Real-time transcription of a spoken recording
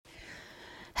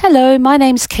Hello, my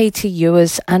name's Katie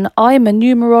Ewers and I'm a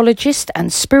numerologist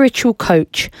and spiritual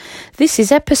coach. This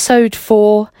is episode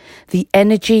 4, The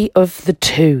Energy of the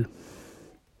Two.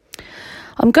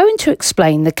 I'm going to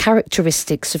explain the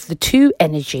characteristics of the two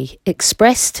energy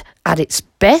expressed at its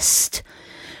best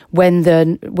when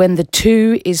the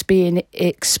two is being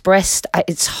expressed at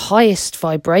its highest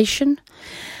vibration,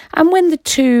 and when the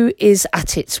two is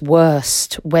at its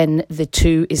worst, when the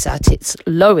two is at its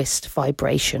lowest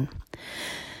vibration.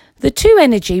 The two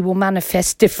energy will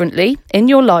manifest differently in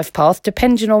your life path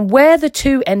depending on where the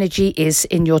two energy is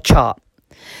in your chart.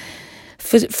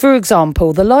 For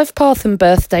example, the life path and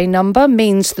birthday number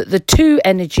means that the two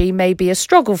energy may be a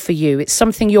struggle for you. It's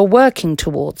something you're working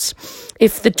towards.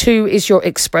 If the two is your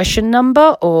expression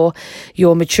number or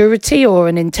your maturity or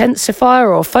an intensifier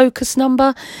or focus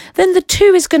number, then the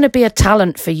two is going to be a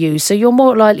talent for you. So you're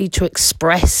more likely to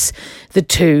express the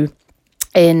two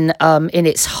in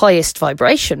its highest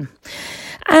vibration.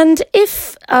 And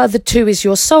if the two is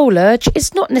your soul urge,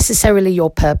 it's not necessarily your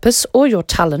purpose or your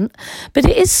talent, but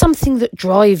it is something that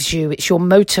drives you. It's your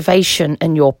motivation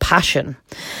and your passion.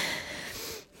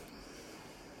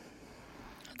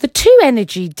 The two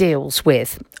energy deals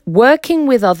with working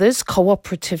with others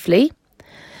cooperatively,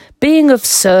 being of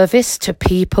service to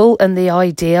people and the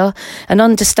idea, and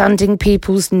understanding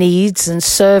people's needs and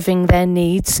serving their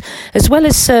needs, as well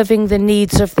as serving the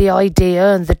needs of the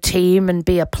idea and the team, and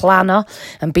be a planner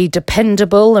and be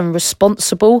dependable and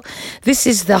responsible. This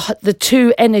is the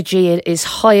two energy is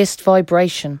highest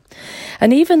vibration.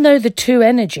 And even though the two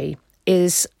energy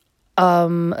is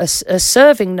a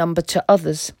serving number to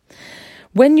others,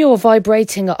 when you're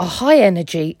vibrating at a high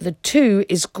energy, the two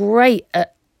is great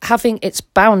at having its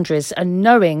boundaries and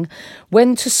knowing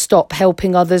when to stop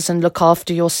helping others and look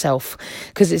after yourself,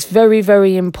 because it's very,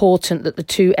 very important that the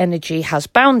two energy has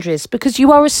boundaries, because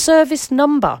you are a service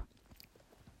number.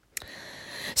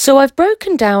 So I've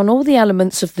broken down all the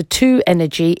elements of the two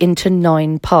energy into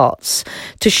 9 parts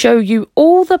to show you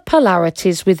all the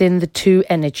polarities within the two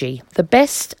energy, the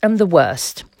best and the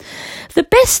worst. The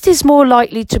best is more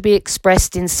likely to be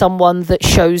expressed in someone that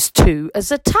shows 2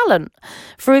 as a talent.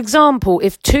 For example,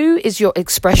 if 2 is your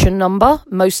expression number,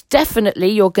 most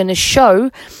definitely you're going to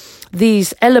show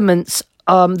these elements,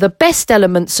 the best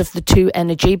elements of the two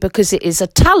energy, because it is a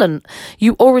talent.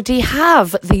 You already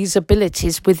have these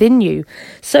abilities within you.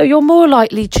 So you're more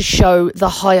likely to show the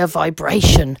higher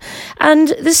vibration. And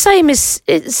the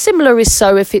similar is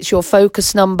so if it's your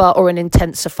focus number or an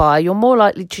intensifier, you're more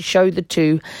likely to show the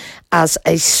two as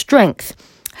a strength.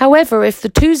 However, if the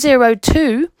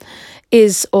 202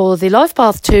 is, or the life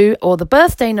path 2, or the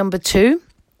birthday number 2,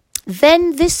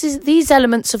 then these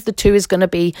elements of the two is going to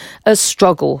be a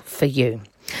struggle for you.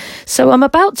 So I'm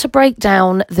about to break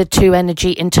down the two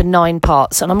energy into 9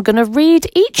 parts, and I'm going to read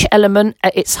each element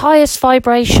at its highest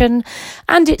vibration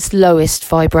and its lowest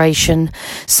vibration,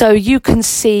 so you can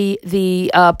see the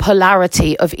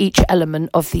polarity of each element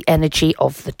of the energy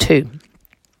of the two.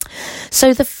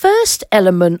 So the first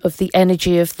element of the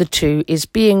energy of the two is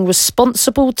being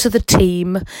responsible to the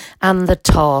team and the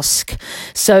task.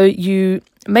 So you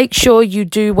make sure you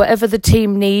do whatever the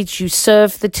team needs, you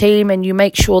serve the team, and you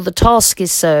make sure the task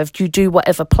is served. You do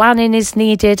whatever planning is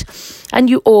needed, and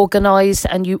you organise,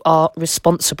 and you are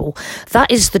responsible. That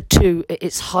is the 2 at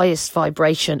its highest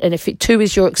vibration. And if 2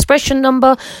 is your expression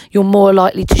number, you're more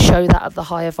likely to show that at the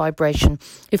higher vibration.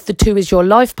 If the 2 is your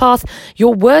life path,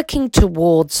 you're working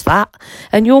towards that,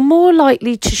 and you're more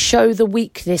likely to show the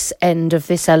weakness end of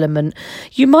this element.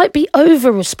 You might be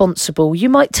over responsible. You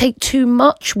might take too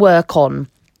much work on.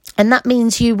 And that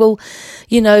means you will,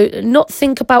 not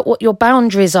think about what your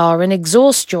boundaries are and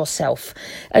exhaust yourself.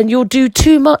 And you'll do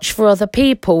too much for other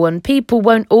people, and people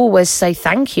won't always say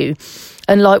thank you.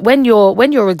 And like when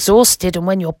you're exhausted and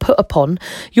when you're put upon,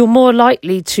 you're more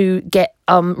likely to get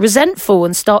resentful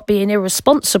and start being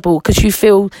irresponsible because you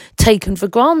feel taken for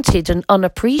granted and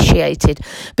unappreciated.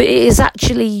 But it is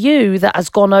actually you that has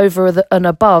gone over and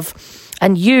above,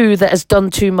 and you that has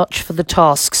done too much for the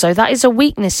task. So that is a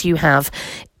weakness you have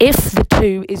if the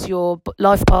 2 is your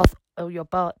life path or your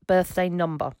birthday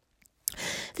number.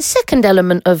 The second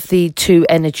element of the two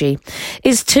energy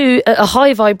is a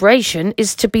high vibration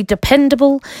is to be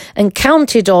dependable and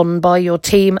counted on by your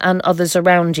team and others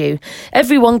around you.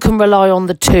 Everyone can rely on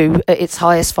the 2 at its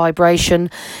highest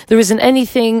vibration. There isn't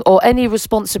anything or any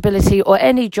responsibility or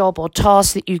any job or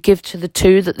task that you give to the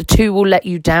 2 that the 2 will let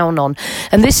you down on.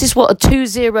 And this is what a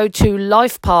 202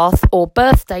 life path or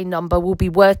birthday number will be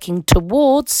working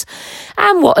towards,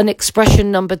 and what an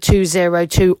expression number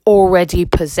 202 already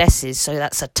possesses. So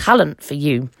that's a talent for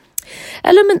you.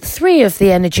 Element 3 of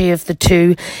the energy of the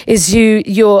 2 is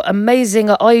your amazing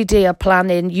idea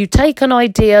planning. You take an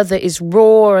idea that is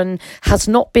raw and has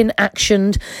not been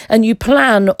actioned, and you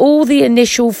plan all the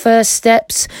initial first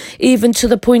steps, even to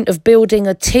the point of building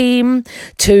a team,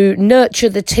 to nurture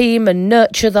the team and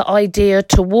nurture the idea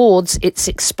towards its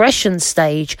expression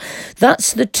stage.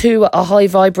 That's the 2 at a high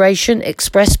vibration,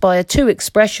 expressed by a 2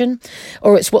 expression,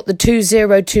 or it's what the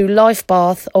 202 life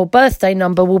path or birthday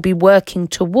number will be working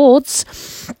towards.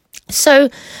 So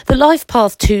the life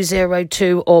path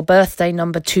 202 or birthday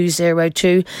number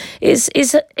 202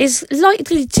 is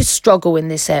likely to struggle in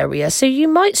this area. So you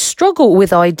might struggle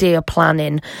with idea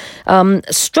planning,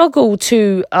 struggle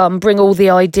to bring all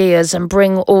the ideas and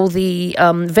bring all the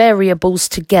variables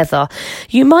together.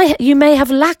 You may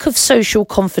have lack of social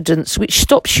confidence, which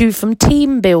stops you from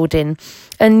team building.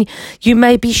 And you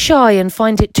may be shy and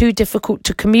find it too difficult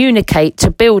to communicate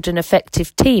to build an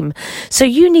effective team. So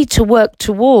you need to work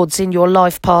towards, in your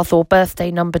life path or birthday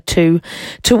number 2,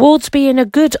 towards being a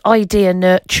good idea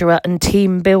nurturer and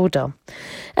team builder.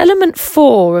 Element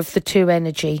 4 of the 2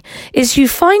 energy is you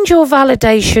find your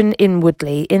validation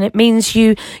inwardly, and it means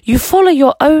you follow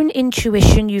your own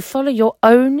intuition, you follow your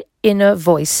own inner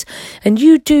voice, and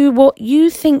you do what you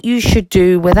think you should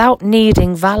do without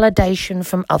needing validation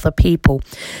from other people.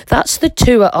 That's the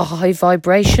 2 at a high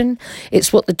vibration.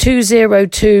 It's what the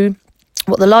 202,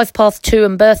 what the life path 2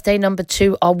 and birthday number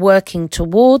 2 are working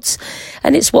towards,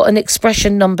 and it's what an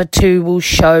expression number 2 will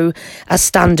show as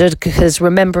standard, because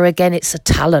remember, again, it's a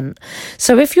talent.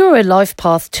 So if you're a life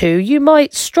path 2, you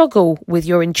might struggle with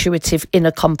your intuitive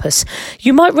inner compass.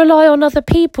 You might rely on other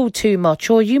people too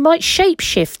much, or you might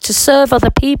shapeshift to serve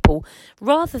other people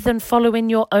rather than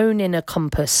following your own inner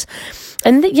compass.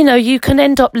 And, you can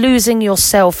end up losing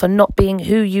yourself and not being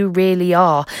who you really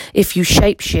are if you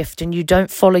shapeshift and you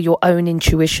don't follow your own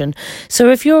intuition.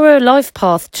 So if you're a life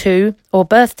path 2 or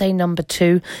birthday number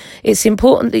 2, it's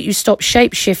important that you stop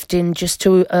shapeshifting just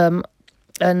to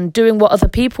and doing what other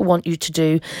people want you to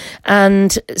do,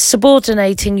 and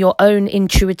subordinating your own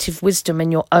intuitive wisdom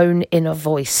and your own inner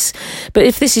voice. But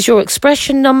if this is your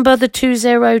expression number, the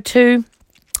 202,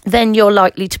 then you're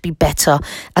likely to be better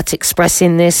at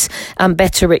expressing this and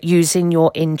better at using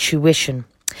your intuition.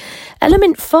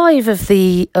 Element 5 of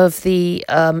the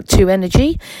 2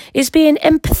 energy is being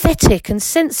empathetic and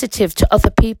sensitive to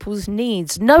other people's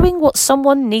needs, knowing what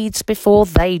someone needs before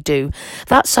they do.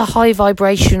 That's a high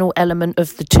vibrational element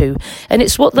of the 2, and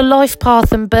it's what the life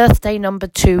path and birthday number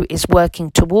 2 is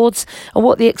working towards, and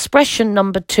what the expression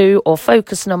number 2 or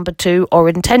focus number 2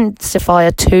 or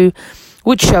intensifier 2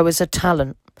 would show as a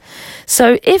talent.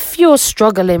 So if you're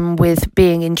struggling with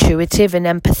being intuitive and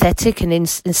empathetic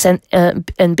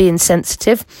and being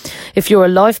sensitive, if you're a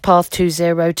life path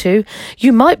 202,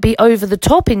 you might be over the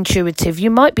top intuitive, you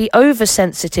might be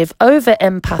oversensitive, over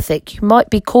empathic, you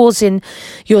might be causing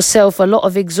yourself a lot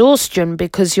of exhaustion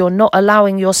because you're not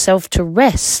allowing yourself to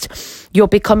rest. You're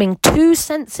becoming too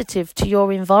sensitive to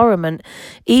your environment,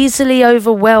 easily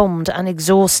overwhelmed and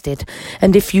exhausted.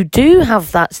 And if you do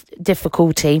have that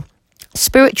difficulty,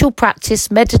 spiritual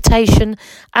practice, meditation,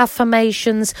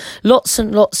 affirmations, lots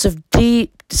and lots of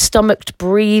deep stomached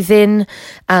breathing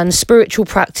and spiritual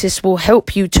practice will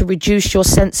help you to reduce your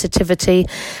sensitivity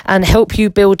and help you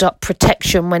build up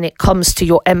protection when it comes to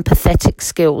your empathetic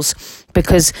skills.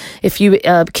 Because if you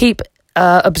keep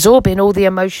absorbing all the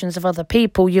emotions of other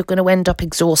people, you're going to end up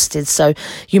exhausted. So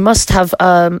you must have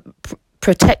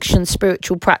protection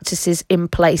spiritual practices in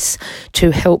place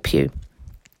to help you.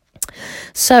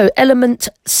 So element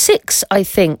 6, I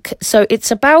think. So it's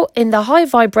about, in the high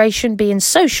vibration, being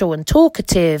social and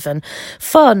talkative and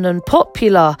fun and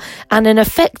popular and an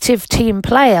effective team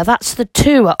player. That's the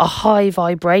 2 at a high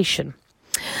vibration.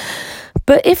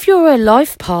 But if you're a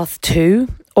life path 2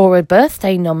 or a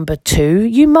birthday number 2,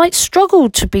 you might struggle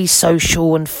to be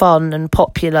social and fun and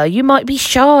popular. You might be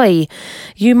shy,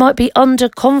 you might be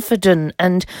underconfident,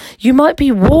 and you might be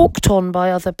walked on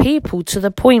by other people to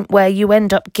the point where you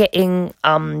end up getting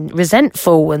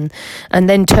resentful and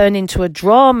then turn into a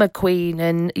drama queen.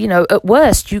 And, at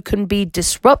worst, you can be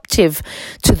disruptive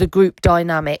to the group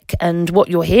dynamic. And what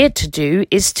you're here to do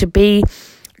is to be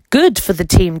good for the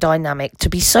team dynamic, to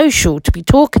be social, to be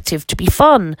talkative, to be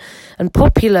fun and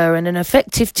popular and an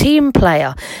effective team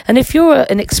player. And if you're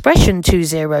an expression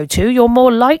 202, you're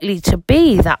more likely to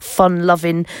be that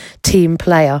fun-loving team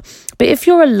player. But if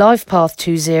you're a life path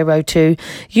 202,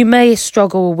 you may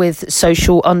struggle with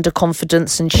social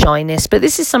underconfidence and shyness, but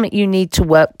this is something you need to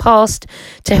work past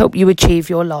to help you achieve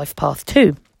your life path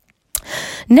 2.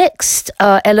 Next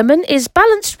element is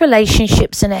balanced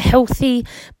relationships and a healthy,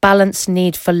 balanced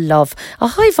need for love. A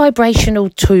high vibrational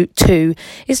two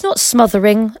is not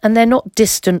smothering, and they're not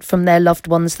distant from their loved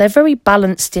ones. They're very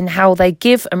balanced in how they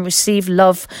give and receive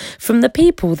love from the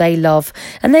people they love.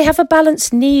 And they have a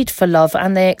balanced need for love,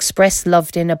 and they express love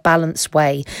in a balanced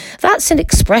way. That's an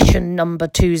expression number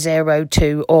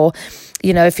 202, or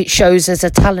if it shows as a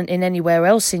talent in anywhere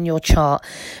else in your chart.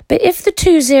 But if the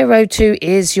 202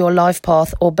 is your life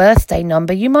path or birthday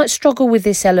number, you might struggle with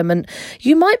this element.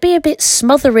 You might be a bit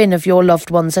smothering of your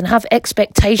loved ones and have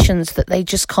expectations that they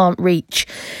just can't reach.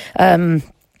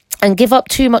 And give up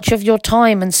too much of your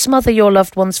time and smother your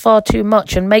loved ones far too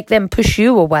much and make them push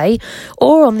you away.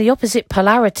 Or on the opposite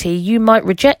polarity, you might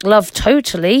reject love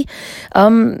totally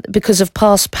because of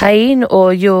past pain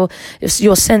or your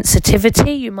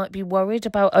sensitivity. You might be worried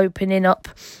about opening up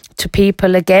to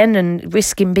people again and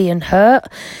risking being hurt.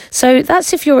 So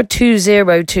that's if you're a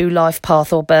 202 life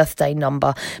path or birthday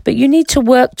number. But you need to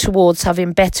work towards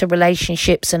having better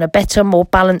relationships and a better, more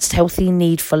balanced, healthy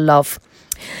need for love.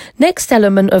 Next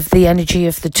element of the energy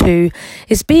of the 2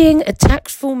 is being a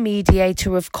tactful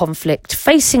mediator of conflict,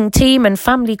 facing team and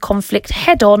family conflict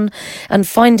head on and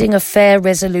finding a fair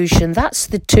resolution. That's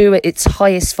the 2 at its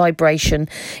highest vibration.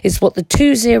 It's what the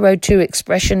 202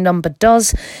 expression number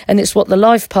does, and it's what the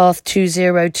life path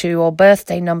 202 or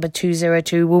birthday number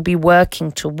 202 will be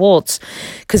working towards.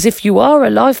 Because if you are a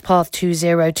life path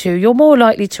 202, you're more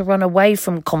likely to run away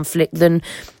from conflict than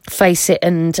face it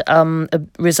and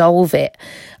resolve it.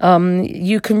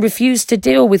 You can refuse to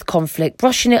deal with conflict,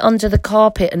 brushing it under the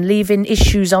carpet and leaving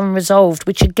issues unresolved,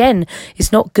 which again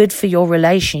is not good for your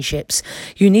relationships.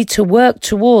 You need to work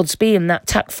towards being that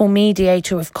tactful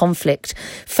mediator of conflict,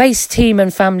 face team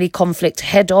and family conflict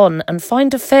head on and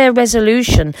find a fair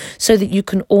resolution so that you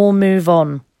can all move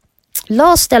on.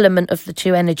 Last element of the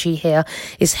 2 energy here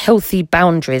is healthy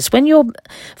boundaries. When you're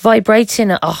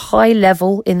vibrating at a high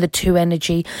level in the 2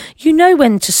 energy, you know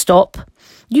when to stop.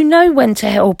 You know when to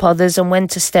help others and when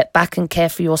to step back and care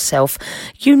for yourself.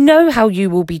 You know how you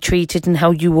will be treated and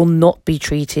how you will not be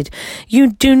treated.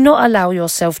 You do not allow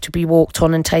yourself to be walked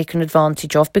on and taken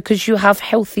advantage of because you have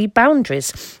healthy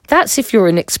boundaries. That's if you're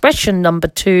an expression number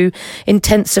 2,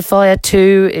 intensifier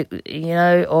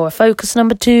 2, or a focus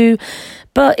number 2.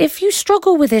 But if you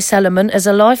struggle with this element as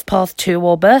a life path 2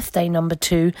 or birthday number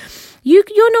 2,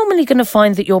 you're normally going to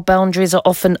find that your boundaries are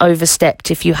often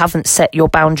overstepped if you haven't set your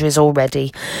boundaries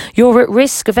already. You're at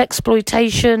risk of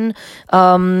exploitation,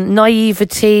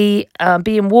 naivety,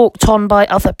 being walked on by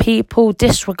other people,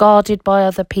 disregarded by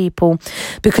other people,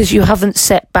 because you haven't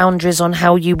set boundaries on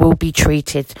how you will be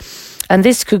treated. And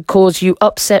this could cause you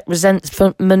upset,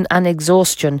 resentment and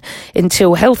exhaustion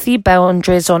until healthy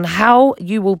boundaries on how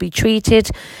you will be treated,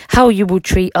 how you will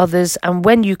treat others, and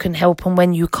when you can help and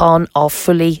when you can't are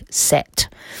fully set.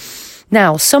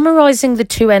 Now, summarising the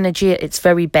 2 energy at its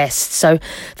very best. So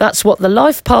that's what the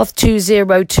life path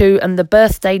 202 and the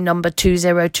birthday number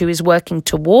 202 is working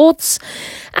towards,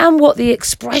 and what the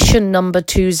expression number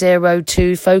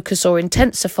 202, focus or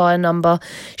intensifier number,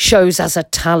 shows as a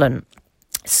talent.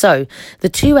 So the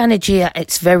 2 energy at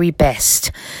its very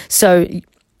best. So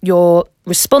you're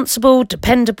responsible,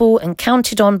 dependable and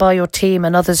counted on by your team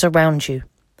and others around you.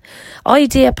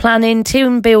 Idea planning,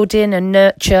 team building and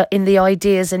nurture in the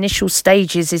idea's initial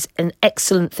stages is an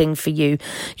excellent thing for you.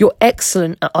 You're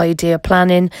excellent at idea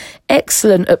planning,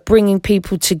 excellent at bringing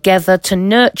people together to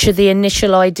nurture the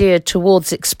initial idea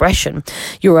towards expression.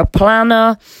 You're a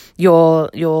planner, you're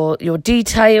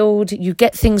detailed, you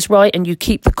get things right and you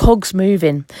keep the cogs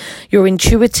moving. You're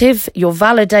intuitive, you're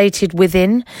validated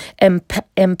within,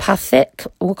 empathic,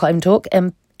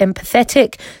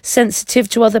 empathetic, sensitive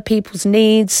to other people's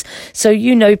needs, so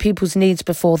you know people's needs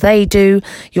before they do.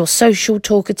 You're social,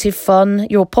 talkative, fun.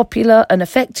 You're popular, an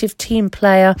effective team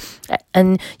player,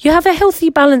 and you have a healthy,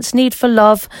 balanced need for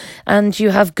love, and you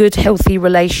have good, healthy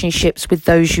relationships with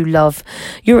those you love.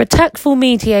 You're a tactful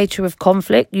mediator of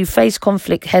conflict. You face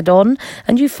conflict head on,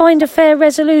 and you find a fair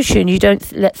resolution. You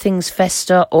don't let things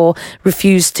fester or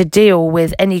refuse to deal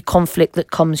with any conflict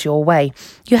that comes your way.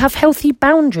 You have healthy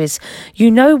boundaries. You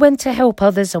know when to help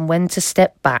others and when to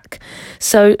step back.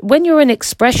 So when you're an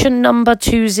expression number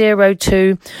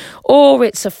 202, or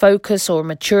it's a focus or a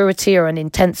maturity or an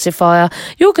intensifier,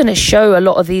 you're going to show a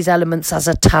lot of these elements as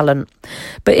a talent.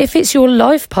 But if it's your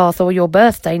life path or your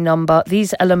birthday number,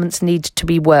 these elements need to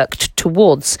be worked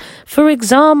towards. For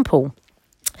example,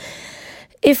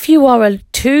 if you are a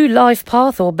 2 life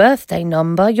path or birthday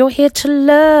number, you're here to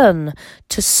learn,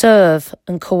 to serve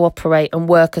and cooperate and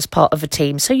work as part of a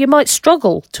team. So you might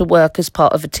struggle to work as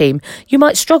part of a team. You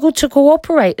might struggle to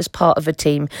cooperate as part of a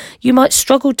team. You might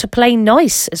struggle to play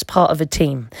nice as part of a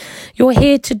team. You're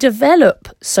here to develop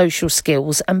social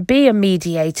skills and be a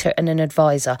mediator and an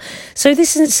advisor. So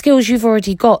this isn't skills you've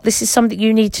already got. This is something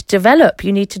you need to develop.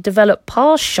 You need to develop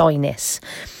past shyness.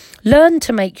 Learn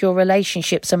to make your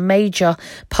relationships a major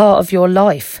part of your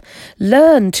life.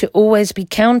 Learn to always be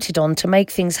counted on to make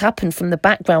things happen from the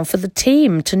background for the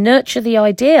team, to nurture the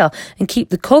idea and keep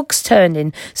the cogs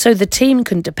turning so the team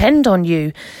can depend on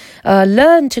you.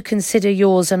 Learn to consider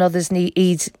yours and others'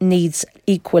 needs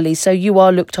equally, so you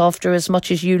are looked after as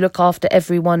much as you look after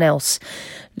everyone else.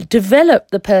 Develop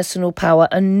the personal power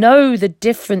and know the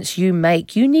difference you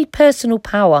make. You need personal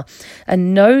power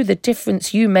and know the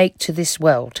difference you make to this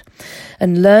world.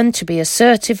 And learn to be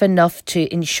assertive enough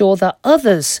to ensure that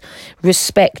others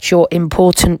respect your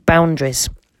important boundaries.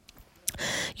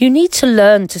 You need to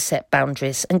learn to set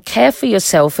boundaries and care for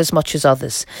yourself as much as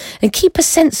others, and keep a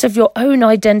sense of your own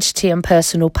identity and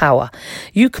personal power.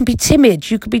 You can be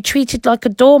timid, you can be treated like a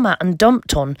doormat and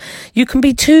dumped on. You can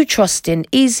be too trusting,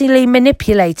 easily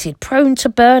manipulated, prone to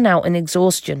burnout and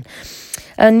exhaustion.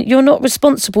 And you're not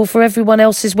responsible for everyone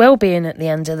else's well-being at the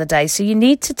end of the day, so you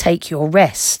need to take your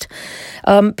rest.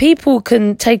 People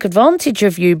can take advantage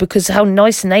of you because how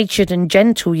nice-natured and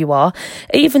gentle you are,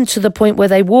 even to the point where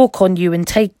they walk on you and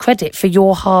take credit for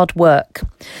your hard work.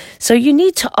 So you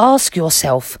need to ask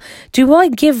yourself, do I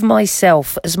give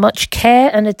myself as much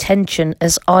care and attention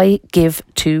as I give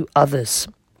to others?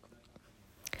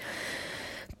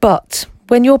 But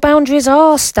when your boundaries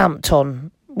are stamped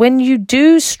on, when you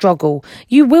do struggle,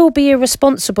 you will be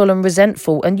irresponsible and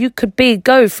resentful, and you could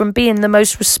go from being the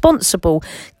most responsible,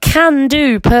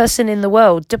 can-do person in the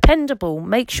world, dependable,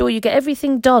 make sure you get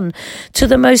everything done, to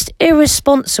the most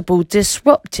irresponsible,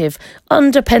 disruptive,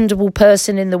 undependable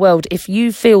person in the world if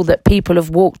you feel that people have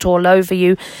walked all over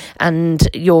you and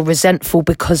you're resentful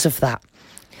because of that.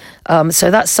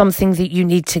 So that's something that you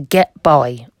need to get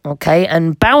by. Okay,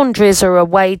 and boundaries are a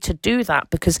way to do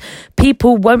that, because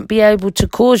people won't be able to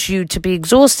cause you to be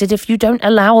exhausted if you don't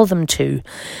allow them to.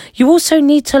 You also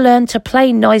need to learn to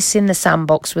play nice in the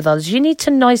sandbox with others. You need to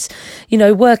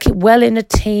work it well in a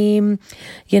team,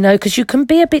 because you can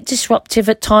be a bit disruptive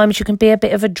at times. You can be a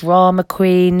bit of a drama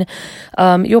queen.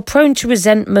 You're prone to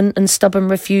resentment and stubborn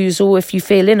refusal if you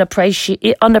feel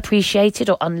unappreciated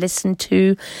or unlistened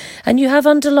to. And you have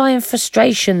underlying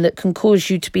frustration that can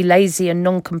cause you to be lazy and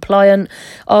non-compliant,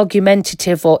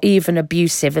 argumentative, or even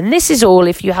abusive. And this is all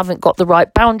if you haven't got the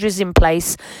right boundaries in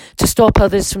place to stop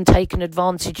others from taking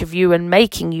advantage of you and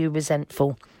making you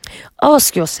resentful.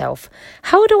 Ask yourself,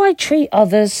 how do I treat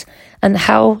others and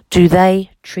how do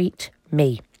they treat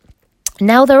me?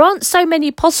 Now, there aren't so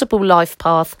many possible life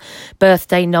path,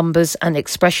 birthday numbers and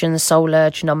expression soul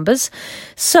urge numbers.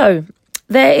 So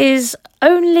there is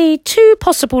only 2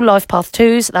 possible life path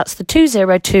 2s. That's the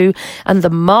 202 and the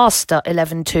master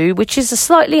 112, which is a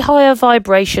slightly higher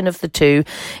vibration of the 2.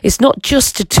 It's not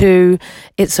just a 2,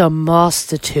 it's a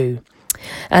master 2.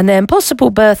 And then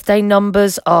possible birthday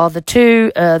numbers are the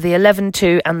 2, the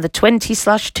 112 and the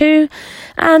 20/2.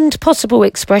 And possible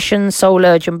expression, soul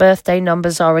urge and birthday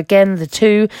numbers are again the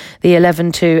 2, the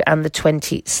 112 and the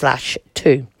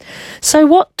 20/2. So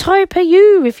what type are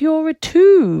you if you're a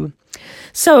 2?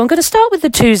 So I'm going to start with the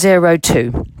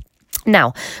 202.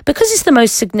 Now, because it's the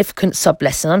most significant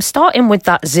sub-lesson, I'm starting with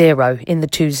that 0 in the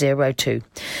 202.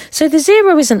 So the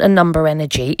 0 isn't a number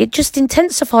energy. It just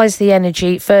intensifies the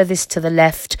energy furthest to the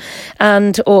left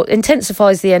or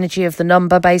intensifies the energy of the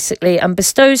number, basically, and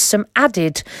bestows some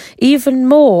even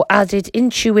more added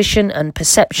intuition and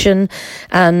perception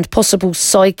and possible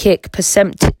psychic,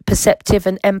 perceptive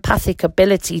and empathic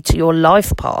ability to your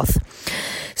life path.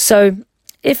 So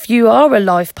if you are a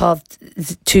life path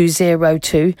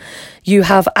 202, you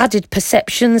have added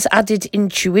perceptions, added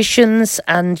intuitions,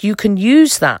 and you can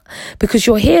use that because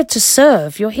you're here to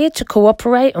serve. You're here to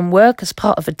cooperate and work as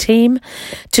part of a team,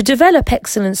 to develop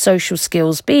excellent social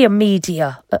skills, be a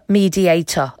mediator,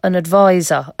 an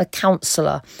advisor, a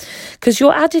counsellor, because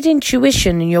your added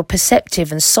intuition and your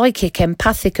perceptive and psychic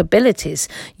empathic abilities,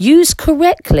 used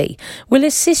correctly, will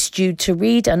assist you to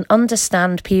read and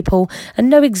understand people and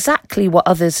know exactly what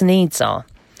others' needs are.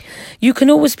 You can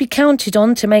always be counted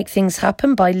on to make things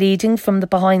happen by leading from the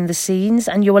behind the scenes,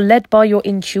 and you are led by your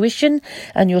intuition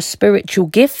and your spiritual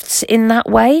gifts in that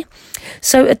way.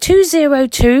 So a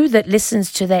 202 that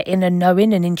listens to their inner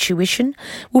knowing and intuition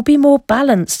will be more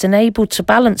balanced and able to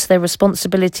balance their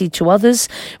responsibility to others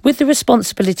with the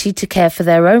responsibility to care for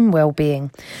their own well-being.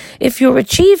 If you're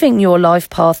achieving your life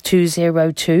path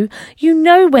 202, you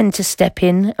know when to step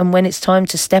in and when it's time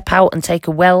to step out and take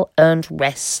a well-earned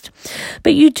rest.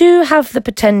 But you do have the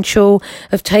potential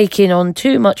of taking on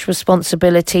too much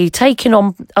responsibility, taking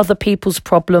on other people's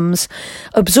problems,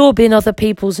 absorbing other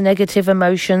people's negative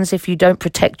emotions if you don't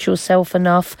protect yourself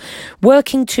enough,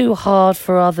 working too hard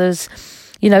for others,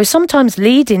 sometimes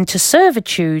leading to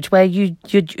servitude where you're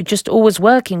just always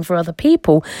working for other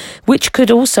people, which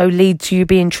could also lead to you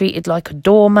being treated like a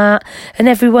doormat and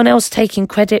everyone else taking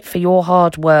credit for your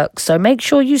hard work. So make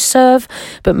sure you serve,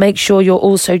 but make sure you're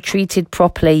also treated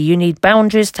properly. You need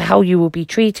boundaries to how you will be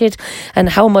treated and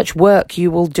how much work you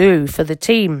will do for the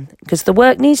team, because the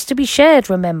work needs to be shared,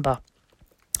 remember.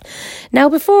 Now,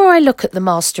 before I look at the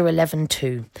Master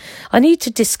 11-2, I need to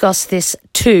discuss this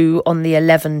 2 on the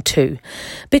 11-2,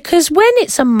 because when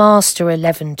it's a Master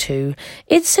 11-2,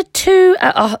 it's a 2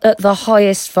 at the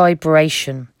highest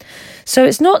vibration. So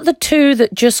it's not the 2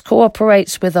 that just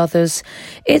cooperates with others,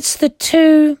 it's the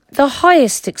 2, the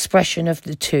highest expression of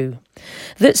the 2,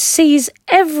 that sees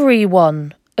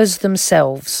everyone as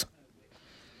themselves.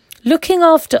 Looking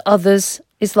after others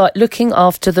is like looking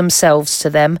after themselves to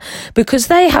them, because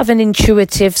they have an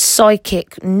intuitive,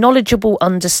 psychic, knowledgeable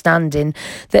understanding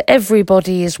that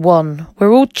everybody is one.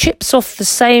 We're all chips off the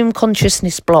same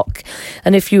consciousness block.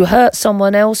 And if you hurt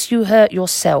someone else, you hurt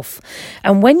yourself.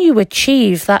 And when you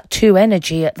achieve that 2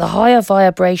 energy at the higher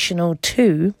vibrational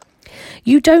 2,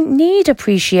 you don't need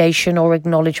appreciation or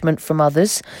acknowledgement from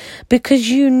others, because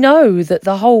you know that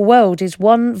the whole world is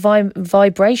one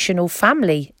vibrational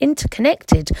family,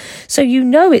 interconnected. So you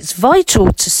know it's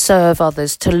vital to serve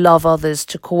others, to love others,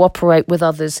 to cooperate with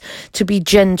others, to be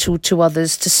gentle to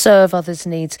others, to serve others'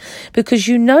 needs, because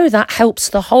you know that helps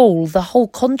the whole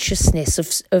consciousness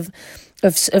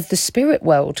of the spirit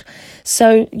world.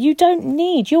 So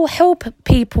you'll help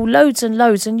people loads and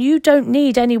loads, and you don't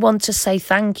need anyone to say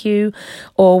thank you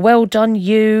or well done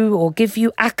you or give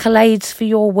you accolades for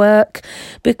your work,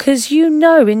 because you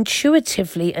know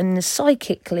intuitively and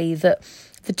psychically that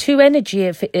the 2 energy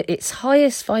of its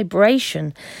highest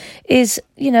vibration is,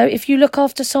 if you look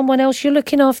after someone else, you're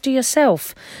looking after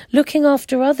yourself. Looking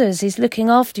after others is looking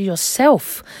after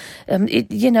yourself.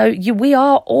 We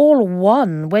are all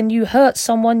one. When you hurt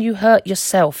someone, you hurt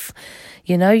yourself.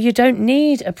 You don't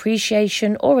need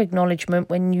appreciation or acknowledgement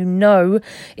when you know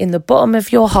in the bottom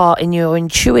of your heart, in your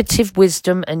intuitive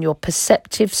wisdom and your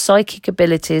perceptive psychic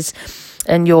abilities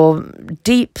and your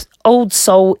deep old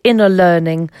soul inner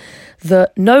learning,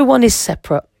 that no one is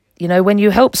separate. When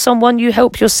you help someone, you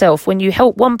help yourself. When you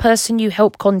help one person, you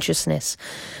help consciousness,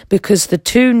 because the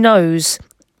 2 knows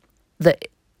that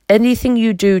anything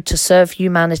you do to serve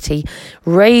humanity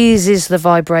raises the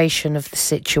vibration of the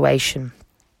situation.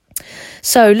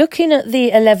 So looking at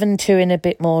the 11-2 in a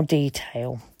bit more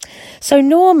detail. So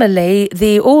normally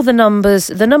all the numbers,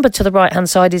 the number to the right hand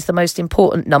side is the most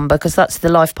important number, because that's the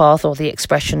life path or the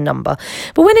expression number.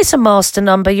 But when it's a master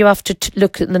number, you have to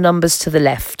look at the numbers to the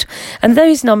left. And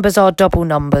those numbers are double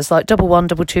numbers, like 11,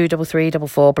 22, 33,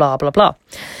 44, blah, blah, blah.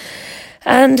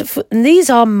 And these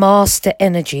are master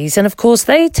energies, and of course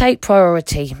they take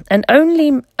priority, and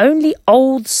only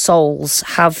old souls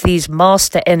have these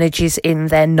master energies in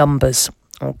their numbers.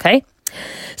 Okay,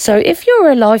 so if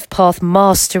you're a life path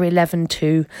master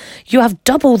 11-2, you have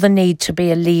double the need to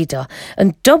be a leader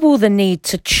and double the need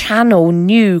to channel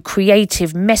new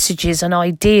creative messages and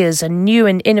ideas and new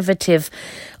and innovative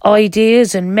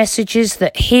ideas and messages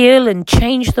that heal and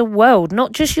change the world,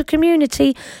 not just your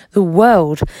community, the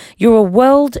world. You're a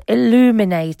world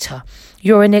illuminator.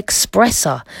 You're an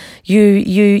expresser.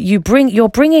 You're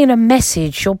bringing a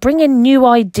message. You're bringing new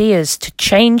ideas to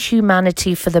change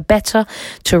humanity for the better,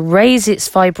 to raise its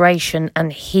vibration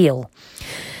and heal.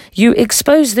 You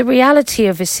expose the reality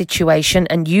of a situation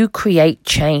and you create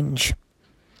change.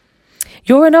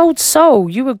 You're an old soul.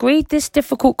 You agreed this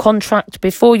difficult contract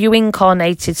before you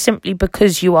incarnated simply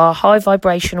because you are a high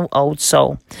vibrational old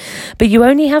soul. But you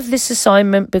only have this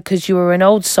assignment because you are an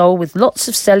old soul with lots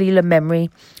of cellular memory,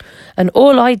 and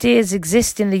all ideas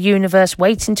exist in the universe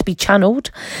waiting to be channeled.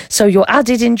 So your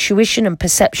added intuition and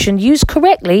perception used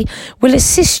correctly will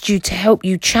assist you to help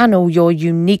you channel your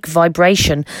unique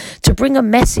vibration, to bring a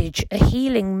message, a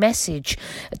healing message,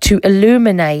 to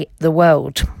illuminate the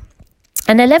world.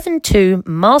 An 11-2,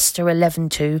 master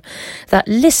 11-2, that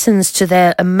listens to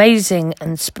their amazing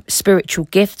and spiritual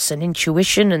gifts and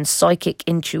intuition and psychic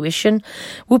intuition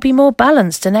will be more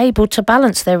balanced and able to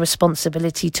balance their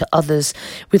responsibility to others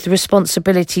with the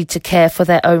responsibility to care for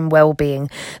their own well-being.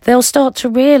 They'll start to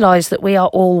realise that we are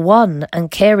all one, and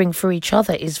caring for each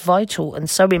other is vital and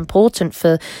so important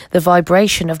for the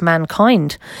vibration of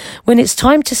mankind. When it's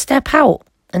time to step out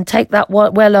and take that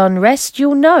well-earned rest,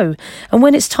 you'll know. And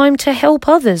when it's time to help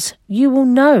others, you will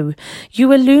know.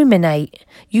 You illuminate.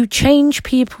 You change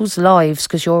people's lives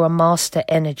because you're a master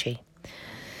energy.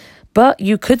 But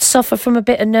you could suffer from a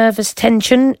bit of nervous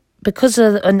tension because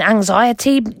of an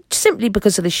anxiety, simply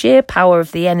because of the sheer power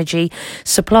of the energy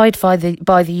supplied by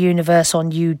the universe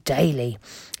on you daily.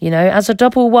 You know, as a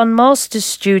double one master's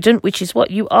student, which is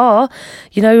what you are,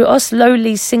 you know, us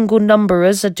lowly single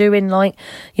numberers are doing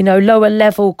lower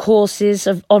level courses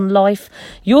on life.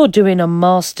 You're doing a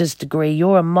master's degree.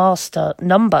 You're a master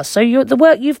number. So the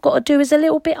work you've got to do is a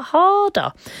little bit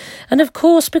harder. And of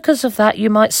course, because of that, you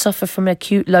might suffer from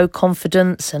acute low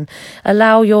confidence and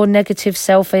allow your negative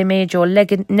self-image or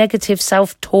negative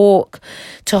self-talk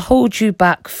to hold you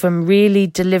back from really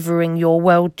delivering your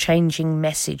world-changing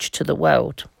message to the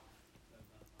world.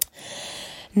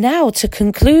 Now, to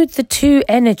conclude the 2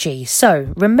 energy.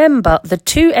 So, remember, the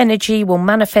 2 energy will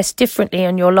manifest differently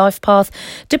on your life path,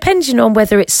 depending on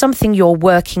whether it's something you're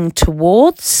working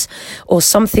towards or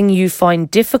something you find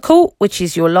difficult, which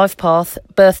is your life path,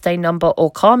 birthday number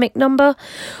or karmic number,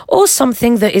 or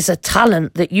something that is a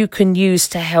talent that you can use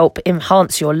to help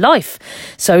enhance your life.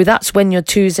 So that's when your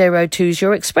 202 is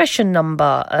your expression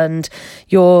number and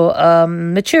your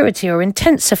maturity or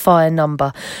intensifier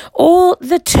number. Or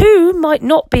the 2 might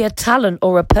not be a talent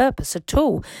or a purpose at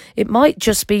all. It might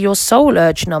just be your soul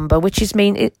urge number, which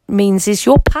means is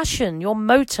your passion, your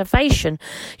motivation.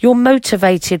 You're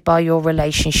motivated by your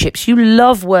relationships. You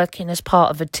love working as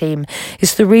part of a team.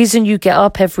 It's the reason you get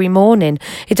up every morning.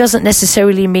 It doesn't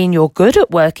necessarily mean you're good at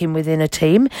working within a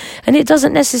team, and it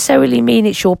doesn't necessarily mean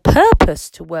it's your purpose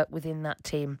to work within that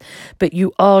team, but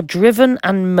you are driven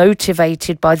and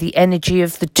motivated by the energy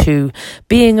of the 2,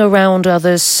 being around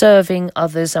others, serving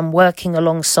others, and working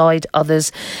alongside others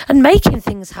and making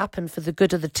things happen for the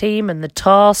good of the team and the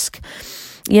task.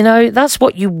 You know, that's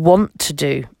what you want to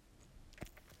do.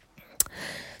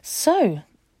 So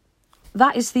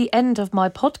that is the end of my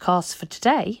podcast for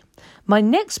today. My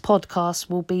next podcast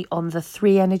will be on the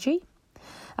 3 energy.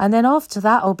 And then after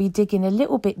that, I'll be digging a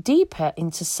little bit deeper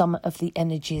into some of the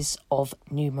energies of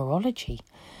numerology.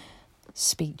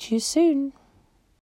 Speak to you soon.